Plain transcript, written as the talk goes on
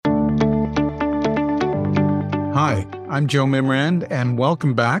Hi, I'm Joe Mimrand, and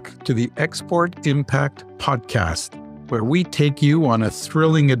welcome back to the Export Impact Podcast, where we take you on a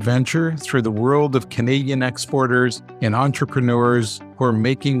thrilling adventure through the world of Canadian exporters and entrepreneurs who are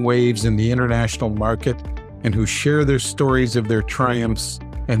making waves in the international market and who share their stories of their triumphs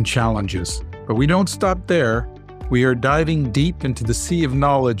and challenges. But we don't stop there. We are diving deep into the sea of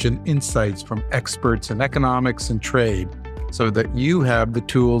knowledge and insights from experts in economics and trade so that you have the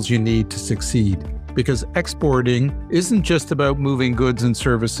tools you need to succeed. Because exporting isn't just about moving goods and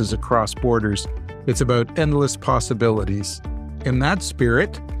services across borders, it's about endless possibilities. In that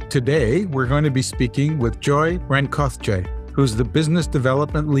spirit, today we're going to be speaking with Joy Rankothje, who's the Business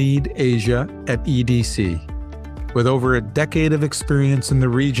Development Lead Asia at EDC. With over a decade of experience in the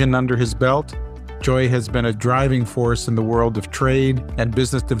region under his belt, Joy has been a driving force in the world of trade and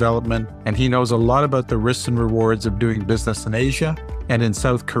business development, and he knows a lot about the risks and rewards of doing business in Asia and in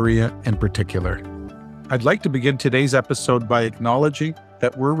South Korea in particular. I'd like to begin today's episode by acknowledging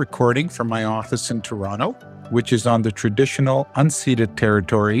that we're recording from my office in Toronto, which is on the traditional unceded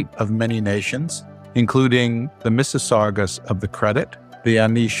territory of many nations, including the Mississaugas of the Credit, the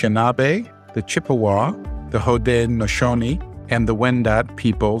Anishinaabe, the Chippewa, the Haudenosaunee, and the Wendat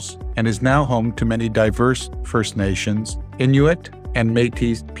peoples, and is now home to many diverse First Nations, Inuit, and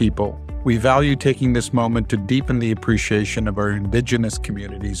Métis people. We value taking this moment to deepen the appreciation of our Indigenous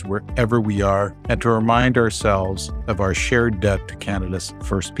communities wherever we are and to remind ourselves of our shared debt to Canada's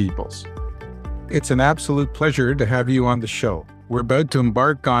First Peoples. It's an absolute pleasure to have you on the show. We're about to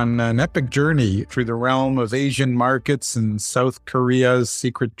embark on an epic journey through the realm of Asian markets and South Korea's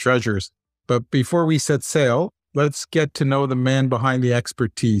secret treasures. But before we set sail, let's get to know the man behind the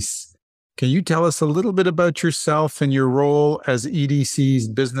expertise. Can you tell us a little bit about yourself and your role as EDC's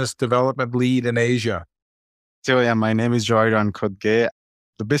Business Development Lead in Asia? So my name is Joy Rankothje.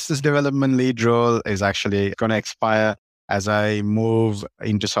 The Business Development Lead role is actually going to expire as I move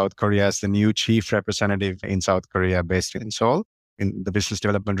into South Korea as the new Chief Representative in South Korea based in Seoul. In the Business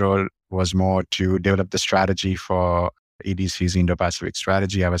Development role was more to develop the strategy for EDC's Indo-Pacific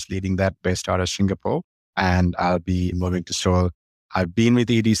strategy. I was leading that based out of Singapore, and I'll be moving to Seoul. I've been with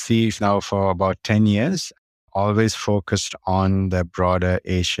EDC now for about 10 years, always focused on the broader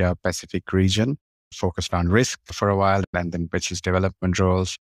Asia Pacific region, focused on risk for a while and then business development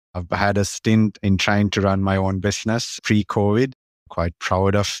roles. I've had a stint in trying to run my own business pre-COVID, quite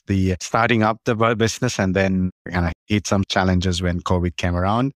proud of the starting up the business, and then kind of hit some challenges when COVID came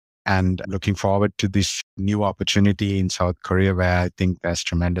around, and looking forward to this new opportunity in South Korea where I think there's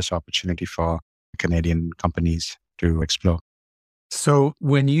tremendous opportunity for Canadian companies to explore. So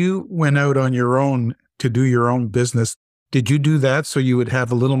when you went out on your own to do your own business, did you do that so you would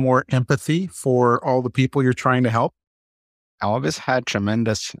have a little more empathy for all the people you're trying to help? I always had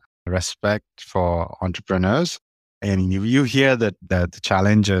tremendous respect for entrepreneurs. And you hear that the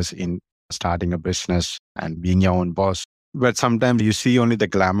challenges in starting a business and being your own boss, but sometimes you see only the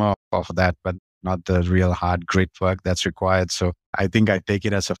glamour of that, but not the real hard grit work that's required. So I think I take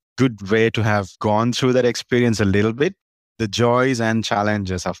it as a good way to have gone through that experience a little bit. The joys and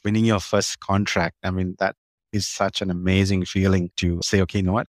challenges of winning your first contract. I mean, that is such an amazing feeling to say, okay, you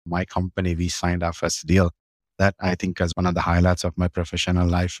know what? My company, we signed our first deal. That I think is one of the highlights of my professional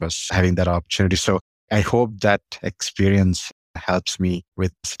life was having that opportunity. So I hope that experience helps me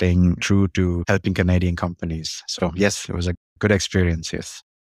with staying true to helping Canadian companies. So yes, it was a good experience. Yes.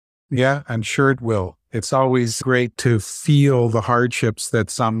 Yeah, I'm sure it will. It's always great to feel the hardships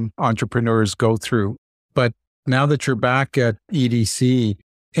that some entrepreneurs go through. But now that you're back at EDC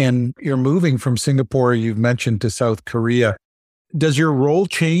and you're moving from Singapore, you've mentioned, to South Korea, does your role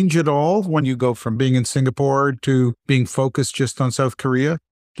change at all when you go from being in Singapore to being focused just on South Korea?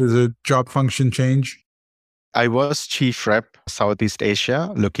 Does the job function change? I was Chief Rep Southeast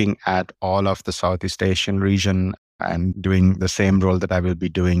Asia, looking at all of the Southeast Asian region and doing the same role that I will be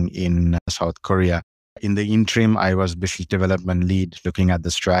doing in South Korea. In the interim, I was Business Development Lead, looking at the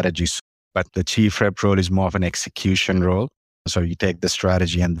strategies. But the Chief Rep role is more of an execution role. So you take the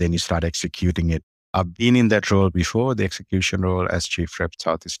strategy and then you start executing it. I've been in that role before, the execution role as Chief Rep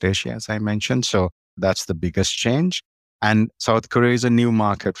Southeast Asia, as I mentioned. So that's the biggest change. And South Korea is a new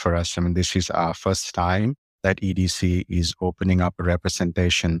market for us. I mean, this is our first time that EDC is opening up a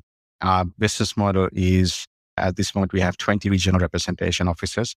representation. Our business model is, at this moment, we have 20 regional representation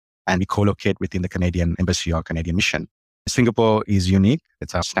offices, and we co-locate within the Canadian Embassy or Canadian Mission. Singapore is unique.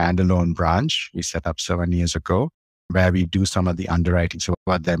 It's our standalone branch we set up 7 years ago, where we do some of the underwriting. So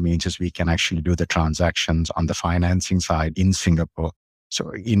what that means is we can actually do the transactions on the financing side in Singapore.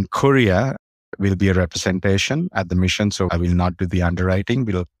 So in Korea, will be a representation at the mission. So I will not do the underwriting.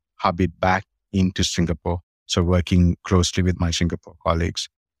 We'll hub it back into Singapore. So working closely with my Singapore colleagues.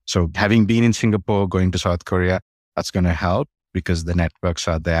 So having been in Singapore, going to South Korea, that's going to help because the networks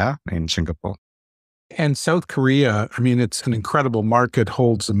are there in Singapore. And South Korea, I mean, it's an incredible market,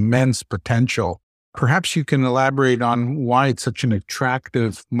 holds immense potential. Perhaps you can elaborate on why it's such an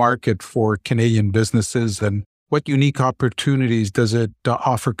attractive market for Canadian businesses and what unique opportunities does it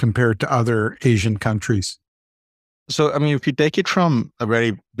offer compared to other Asian countries? So, I mean, if you take it from a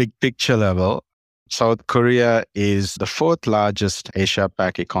very big picture level, South Korea is the fourth largest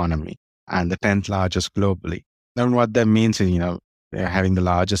Asia-Pac economy and the 10th largest globally. And what that means is, they're having the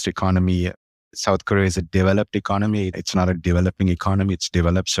largest economy. South Korea is a developed economy. It's not a developing economy. It's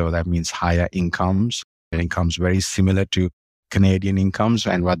developed. So that means higher incomes. Incomes very similar to Canadian incomes.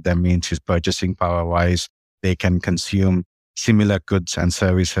 And what that means is purchasing power wise, they can consume similar goods and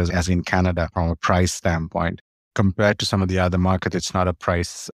services as in Canada from a price standpoint. Compared to some of the other markets, it's not a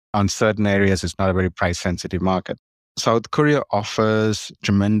price, on certain areas, it's not a very price sensitive market. South Korea offers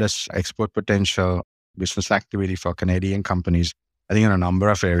tremendous export potential, business activity for Canadian companies. I think in a number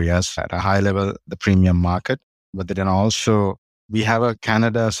of areas at a high level, the premium market, but then also we have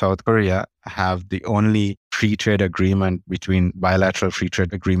South Korea have the only free trade agreement bilateral free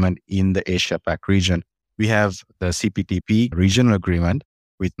trade agreement in the Asia-Pac region. We have the CPTP regional agreement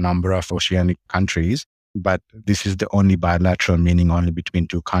with a number of oceanic countries, but this is the only bilateral, meaning only between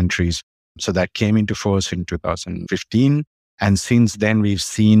two countries. So that came into force in 2015. And since then, we've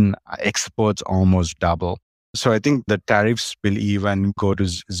seen exports almost double. So I think the tariffs will even go to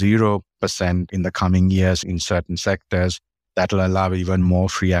 0% in the coming years in certain sectors. That will allow even more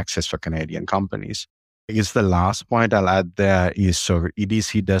free access for Canadian companies. I guess the last point I'll add there is, so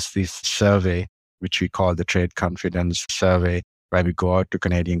EDC does this survey, which we call the Trade Confidence Survey, where we go out to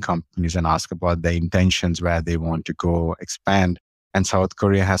Canadian companies and ask about their intentions, where they want to go expand. And South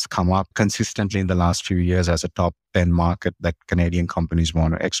Korea has come up consistently in the last few years as a top 10 market that Canadian companies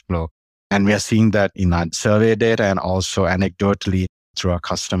want to explore. And we are seeing that in our survey data and also anecdotally through our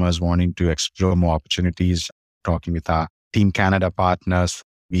customers wanting to explore more opportunities, talking with our Team Canada partners.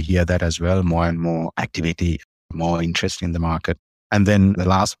 We hear that as well, more and more activity, more interest in the market. And then the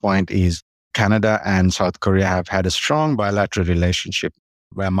last point is Canada and South Korea have had a strong bilateral relationship.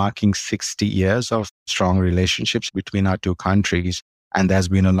 We're marking 60 years of strong relationships between our two countries. And there's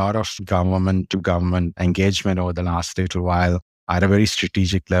been a lot of government to government engagement over the last little while at a very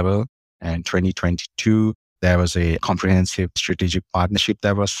strategic level. In 2022, there was a comprehensive strategic partnership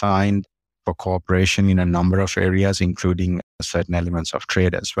that was signed for cooperation in a number of areas, including certain elements of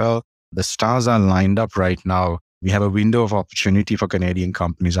trade as well. The stars are lined up right now. We have a window of opportunity for Canadian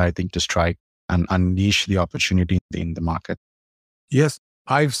companies, I think, to strike and unleash the opportunity in the market. Yes,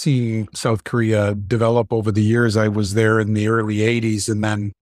 I've seen South Korea develop over the years. I was there in the early 80s and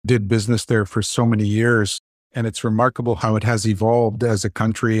then did business there for so many years. And it's remarkable how it has evolved as a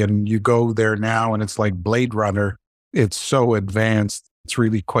country. And you go there now and it's like Blade Runner. It's so advanced. It's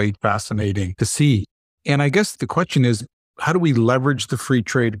really quite fascinating to see. And I guess the question is, how do we leverage the free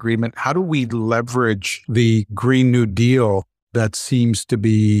trade agreement? How do we leverage the Green New Deal that seems to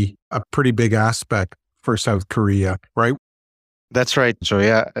be a pretty big aspect for South Korea, right? That's right. So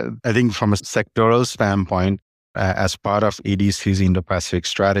yeah, I think from a sectoral standpoint, as part of EDC's Indo-Pacific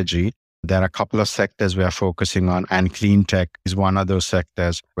strategy, there are a couple of sectors we are focusing on, and clean tech is one of those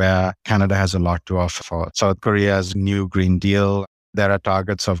sectors where Canada has a lot to offer. For South Korea's new Green Deal, there are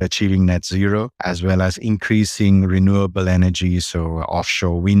targets of achieving net zero, as well as increasing renewable energy, so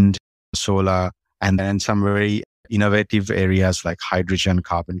offshore wind, solar, and then some very innovative areas like hydrogen,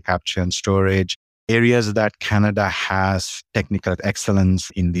 carbon capture and storage, areas that Canada has technical excellence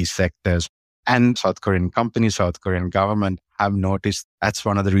in these sectors. And South Korean companies, South Korean government have noticed that's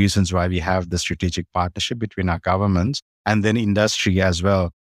one of the reasons why we have the strategic partnership between our governments and then industry as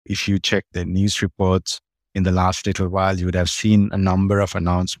well. If you check the news reports in the last little while, you would have seen a number of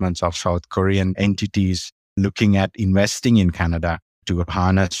announcements of South Korean entities looking at investing in Canada to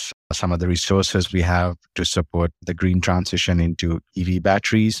harness some of the resources we have to support the green transition into EV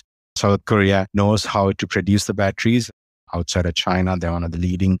batteries. South Korea knows how to produce the batteries. Outside of China, they're one of the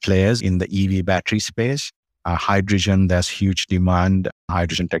leading players in the EV battery space. Hydrogen, there's huge demand,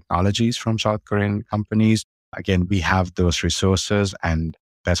 hydrogen technologies from South Korean companies. Again, we have those resources and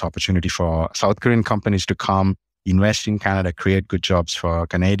there's opportunity for South Korean companies to come, invest in Canada, create good jobs for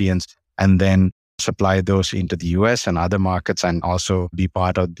Canadians, and then supply those into the US and other markets and also be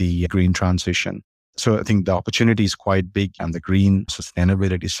part of the green transition. So I think the opportunity is quite big on the green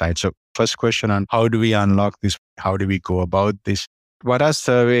sustainability side. So first question on how do we unlock this? How do we go about this? What our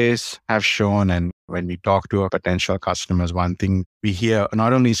surveys have shown, and when we talk to our potential customers, one thing we hear,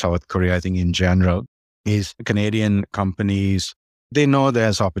 not only South Korea, I think in general, is Canadian companies, they know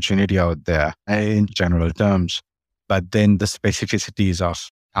there's opportunity out there in general terms, but then the specificities of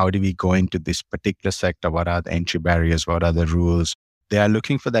how do we go into this particular sector? What are the entry barriers? What are the rules? They are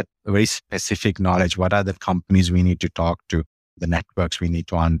looking for that very specific knowledge. What are the companies we need to talk to, the networks we need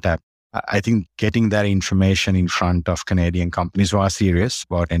to untap? I think getting that information in front of Canadian companies who are serious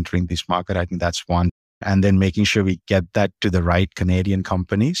about entering this market, I think that's one. And then making sure we get that to the right Canadian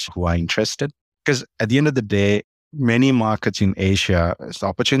companies who are interested. Because at the end of the day, many markets in Asia, the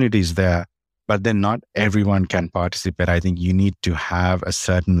opportunity is there, but then not everyone can participate. I think you need to have a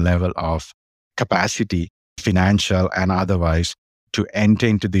certain level of capacity, financial and otherwise, to enter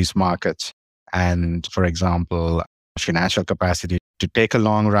into these markets. And for example, financial capacity to take a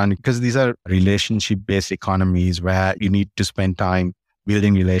long run, because these are relationship-based economies where you need to spend time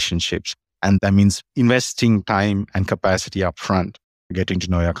building relationships. And that means investing time and capacity up front, getting to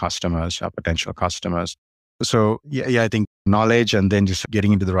know your customers, your potential customers. So I think knowledge and then just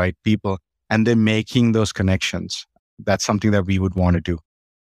getting into the right people and then making those connections. That's something that we would want to do.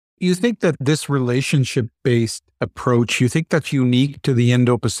 You think that this relationship-based approach, you think that's unique to the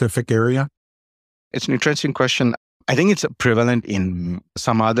Indo-Pacific area? It's an interesting question. I think it's prevalent in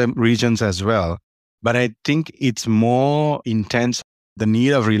some other regions as well, but I think it's more intense. The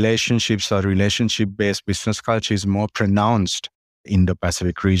need of relationships or relationship-based business culture is more pronounced in the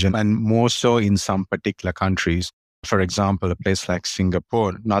Pacific region and more so in some particular countries. For example, a place like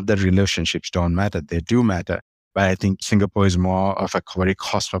Singapore, not that relationships don't matter, they do matter. But I think Singapore is more of a very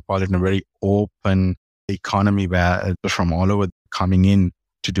cosmopolitan, very open economy where from all over coming in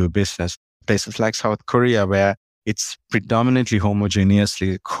to do business. Places like South Korea, where it's predominantly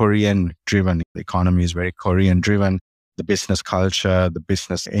homogeneously Korean driven. The economy is very Korean driven. The business culture, the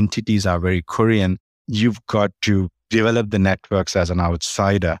business entities are very Korean. You've got to develop the networks as an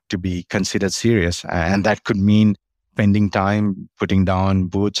outsider to be considered serious. And that could mean spending time putting down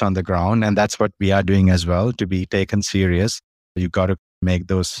boots on the ground. And that's what we are doing as well, to be taken serious. You've got to make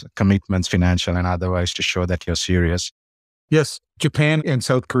those commitments, financial and otherwise, to show that you're serious. Yes, Japan and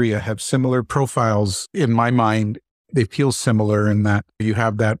South Korea have similar profiles. In my mind, they feel similar in that you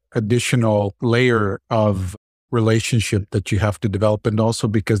have that additional layer of relationship that you have to develop. And also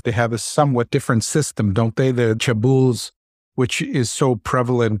because they have a somewhat different system, don't they? The chaebols, which is so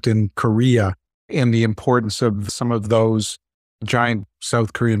prevalent in Korea, and the importance of some of those giant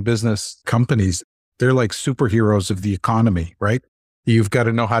South Korean business companies. They're like superheroes of the economy, right? You've got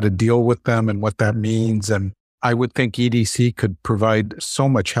to know how to deal with them and what that means. And I would think EDC could provide so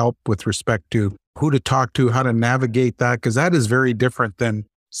much help with respect to who to talk to, how to navigate that, because that is very different than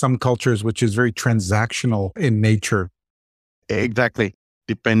some cultures, which is very transactional in nature. Exactly.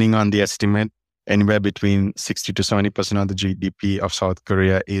 Depending on the estimate, anywhere between 60 to 70% of the GDP of South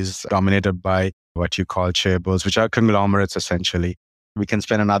Korea is dominated by what you call chaebols, which are conglomerates essentially. We can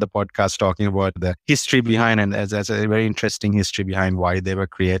spend another podcast talking about the history behind, and there's a very interesting history behind why they were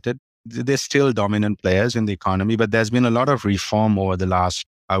created. They're still dominant players in the economy, but there's been a lot of reform over the last,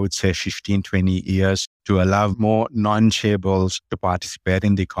 I would say, 15, 20 years to allow more non-chaebols to participate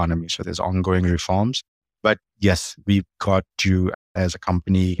in the economy. So there's ongoing reforms. But yes, we've got to, as a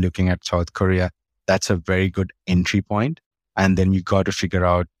company looking at South Korea, that's a very good entry point. And then you got to figure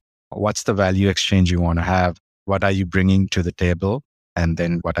out what's the value exchange you want to have? What are you bringing to the table? And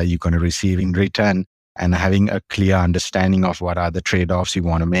then what are you going to receive in return? And having a clear understanding of what are the trade-offs you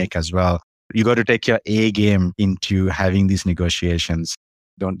want to make as well. You got to take your A game into having these negotiations.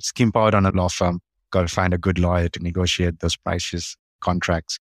 Don't skimp out on a law firm. Got to find a good lawyer to negotiate those prices,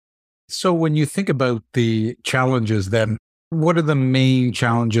 contracts. So when you think about the challenges, then what are the main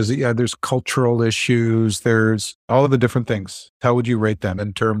challenges? Yeah, there's cultural issues. There's all of the different things. How would you rate them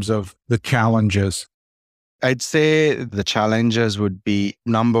in terms of the challenges? I'd say the challenges would be,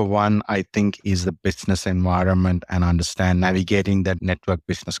 number one, I think, is the business environment and navigating that network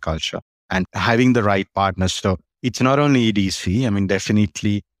business culture and having the right partners. So it's not only EDC. I mean,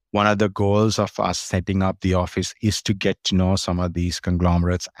 definitely one of the goals of us setting up the office is to get to know some of these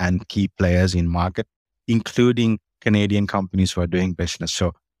conglomerates and key players in market, including Canadian companies who are doing business.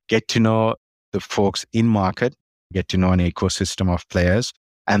 So get to know the folks in market, get to know an ecosystem of players,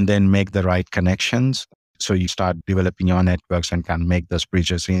 and then make the right connections. So you start developing your networks and can make those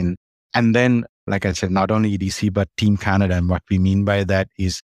bridges in. And then, like I said, not only EDC, but Team Canada. And what we mean by that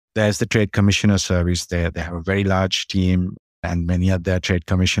is there's the Trade Commissioner Service there. They have a very large team, and many of their trade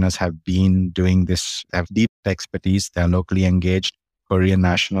commissioners have been doing this, have deep expertise. They're locally engaged Korean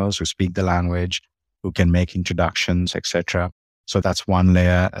nationals who speak the language, who can make introductions, etc. So that's one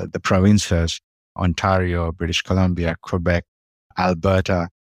layer. The provinces, Ontario, British Columbia, Quebec, Alberta,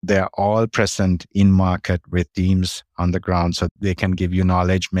 they're all present in market with teams on the ground, so they can give you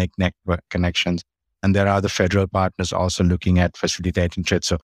knowledge, make network connections. And there are the federal partners also looking at facilitating trade.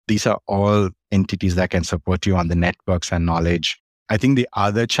 So these are all entities that can support you on the networks and knowledge. I think the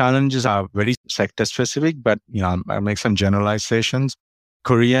other challenges are very sector specific, but I'll make some generalizations.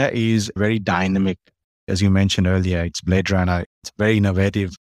 Korea is very dynamic. As you mentioned earlier, it's Blade Runner. It's very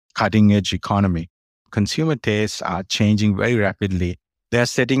innovative, cutting edge economy. Consumer tastes are changing very rapidly. They're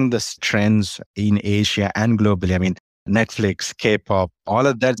setting the trends in Asia and globally. I mean, Netflix, K-pop, all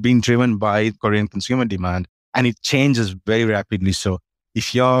of that's being driven by Korean consumer demand, and it changes very rapidly. So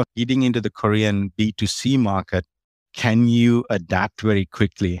if you're eating into the Korean B2C market, can you adapt very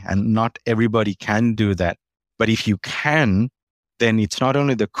quickly? And not everybody can do that. But if you can, then it's not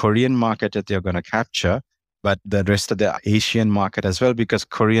only the Korean market that you're going to capture, but the rest of the Asian market as well, because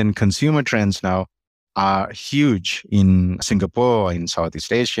Korean consumer trends now are huge in Singapore, in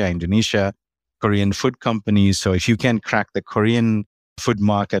Southeast Asia, Indonesia, Korean food companies. So if you can crack the Korean food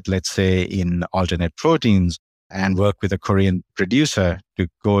market, let's say in alternate proteins, and work with a Korean producer to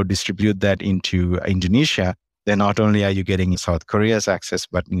go distribute that into Indonesia, then not only are you getting South Korea's access,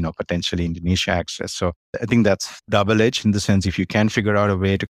 but potentially Indonesia access. So I think that's double-edged in the sense if you can figure out a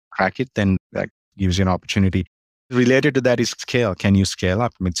way to crack it, then that gives you an opportunity. Related to that is scale. Can you scale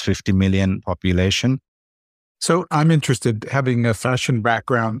up? It's 50 million population. So I'm interested, having a fashion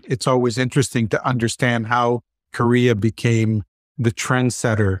background, it's always interesting to understand how Korea became the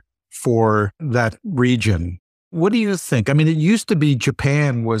trendsetter for that region. What do you think? I mean, it used to be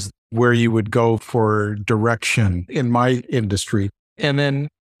Japan was where you would go for direction in my industry. And then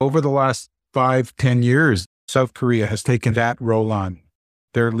over the last 5-10 years, South Korea has taken that role on.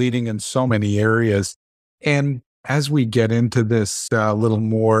 They're leading in so many areas. And as we get into this a little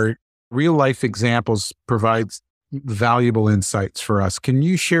more, real life examples provides valuable insights for us. Can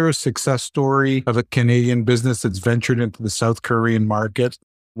you share a success story of a Canadian business that's ventured into the South Korean market?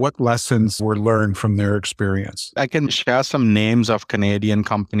 What lessons were learned from their experience? I can share some names of Canadian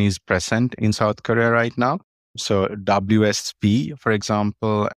companies present in South Korea right now. So WSP, for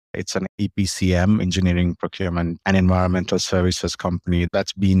example, it's an EPCM, engineering, procurement, and environmental services company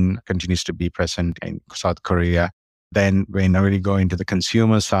that's continues to be present in South Korea. Then when I really go into the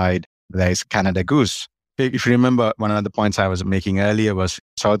consumer side, there's Canada Goose. If you remember, one of the points I was making earlier was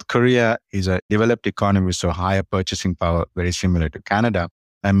South Korea is a developed economy, so higher purchasing power, very similar to Canada.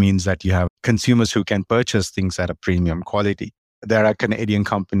 That means that you have consumers who can purchase things at a premium quality. There are Canadian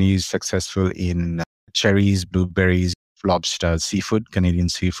companies successful in cherries, blueberries, lobster, seafood. Canadian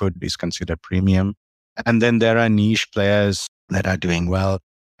seafood is considered premium. And then there are niche players that are doing well.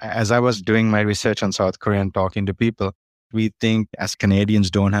 As I was doing my research on South Korea and talking to people, we think as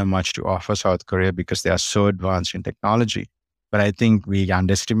Canadians don't have much to offer South Korea because they are so advanced in technology. But I think we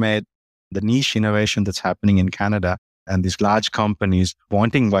underestimate the niche innovation that's happening in Canada and these large companies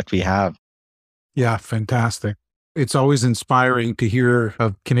wanting what we have. Yeah, fantastic. It's always inspiring to hear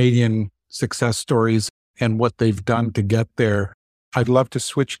of Canadian success stories and what they've done to get there. I'd love to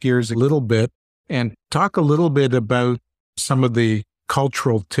switch gears a little bit and talk a little bit about some of the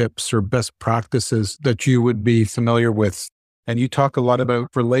cultural tips or best practices that you would be familiar with. And you talk a lot about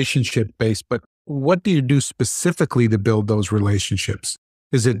relationship-based, but what do you do specifically to build those relationships?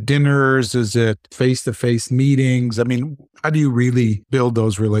 Is it dinners? Is it face-to-face meetings? I mean, how do you really build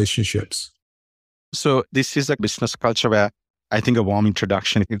those relationships? So this is a business culture where I think a warm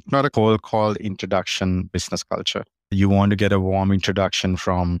introduction, it's not a cold call introduction business culture. You want to get a warm introduction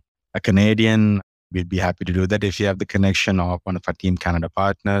from a Canadian, we'd be happy to do that. If you have the connection of one of our Team Canada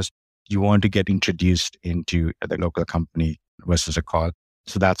partners, you want to get introduced into the local company versus a call.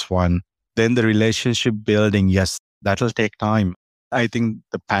 So that's one. Then the relationship building, yes, that'll take time. I think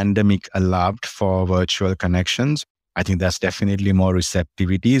the pandemic allowed for virtual connections. I think that's definitely more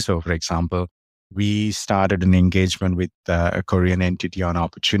receptivity. So for example, we started an engagement with a Korean entity on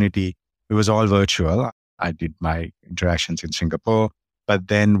opportunity. It was all virtual. I did my interactions in Singapore, but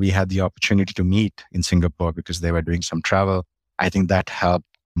then we had the opportunity to meet in Singapore because they were doing some travel. I think that helped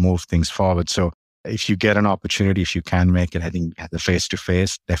move things forward. So if you get an opportunity, if you can make it, I think the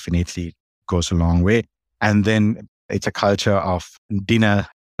face-to-face definitely goes a long way. And then it's a culture of dinner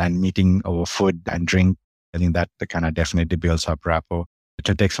and meeting over food and drink. I think that kind of definitely builds up rapport. It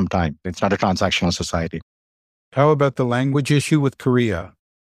will take some time. It's not a transactional society. How about the language issue with Korea?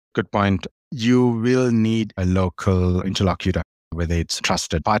 Good point. You will need a local interlocutor, whether it's a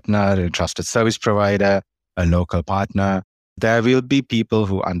trusted partner, a trusted service provider, a local partner. There will be people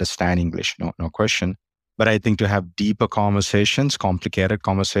who understand English, no question. But I think to have deeper conversations, complicated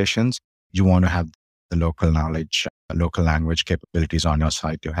conversations, you want to have the local knowledge, local language capabilities on your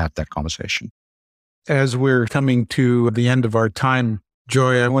side to have that conversation. As we're coming to the end of our time,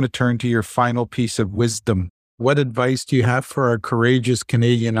 Joy, I want to turn to your final piece of wisdom. What advice do you have for our courageous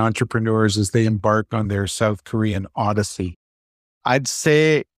Canadian entrepreneurs as they embark on their South Korean odyssey? I'd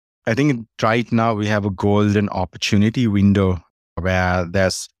say, I think right now we have a golden opportunity window where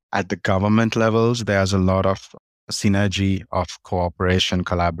there's, at the government levels, there's a lot of synergy of cooperation,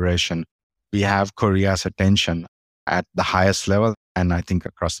 collaboration. We have Korea's attention at the highest level, and I think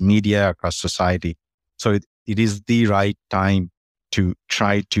across media, across society. So it is the right time to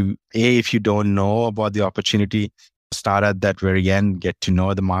try to, if you don't know about the opportunity, start at that very end, get to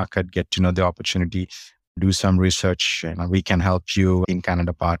know the market, get to know the opportunity, do some research. We can help you. In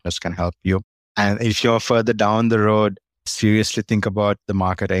Canada Partners can help you. And if you're further down the road, seriously think about the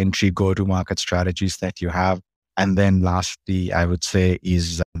market entry, go-to-market strategies that you have. And then lastly, I would say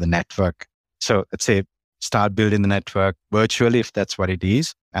is the network. So let's say start building the network virtually, if that's what it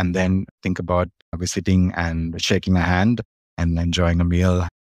is. And then think about visiting and shaking a hand and enjoying a meal.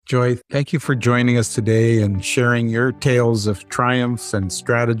 Joy, thank you for joining us today and sharing your tales of triumph and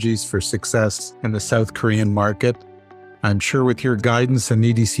strategies for success in the South Korean market. I'm sure with your guidance and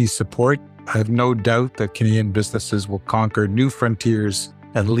EDC support, I have no doubt that Canadian businesses will conquer new frontiers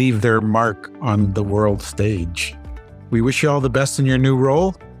and leave their mark on the world stage. We wish you all the best in your new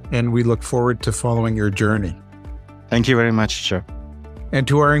role, and we look forward to following your journey. Thank you very much, Joe. And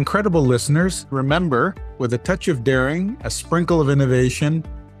to our incredible listeners, remember, with a touch of daring, a sprinkle of innovation,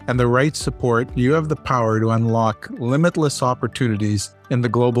 and the right support, you have the power to unlock limitless opportunities in the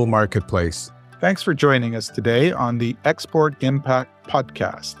global marketplace. Thanks for joining us today on the Export Impact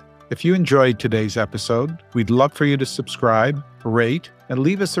Podcast. If you enjoyed today's episode, we'd love for you to subscribe, rate, and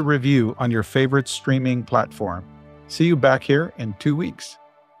leave us a review on your favorite streaming platform. See you back here in 2 weeks.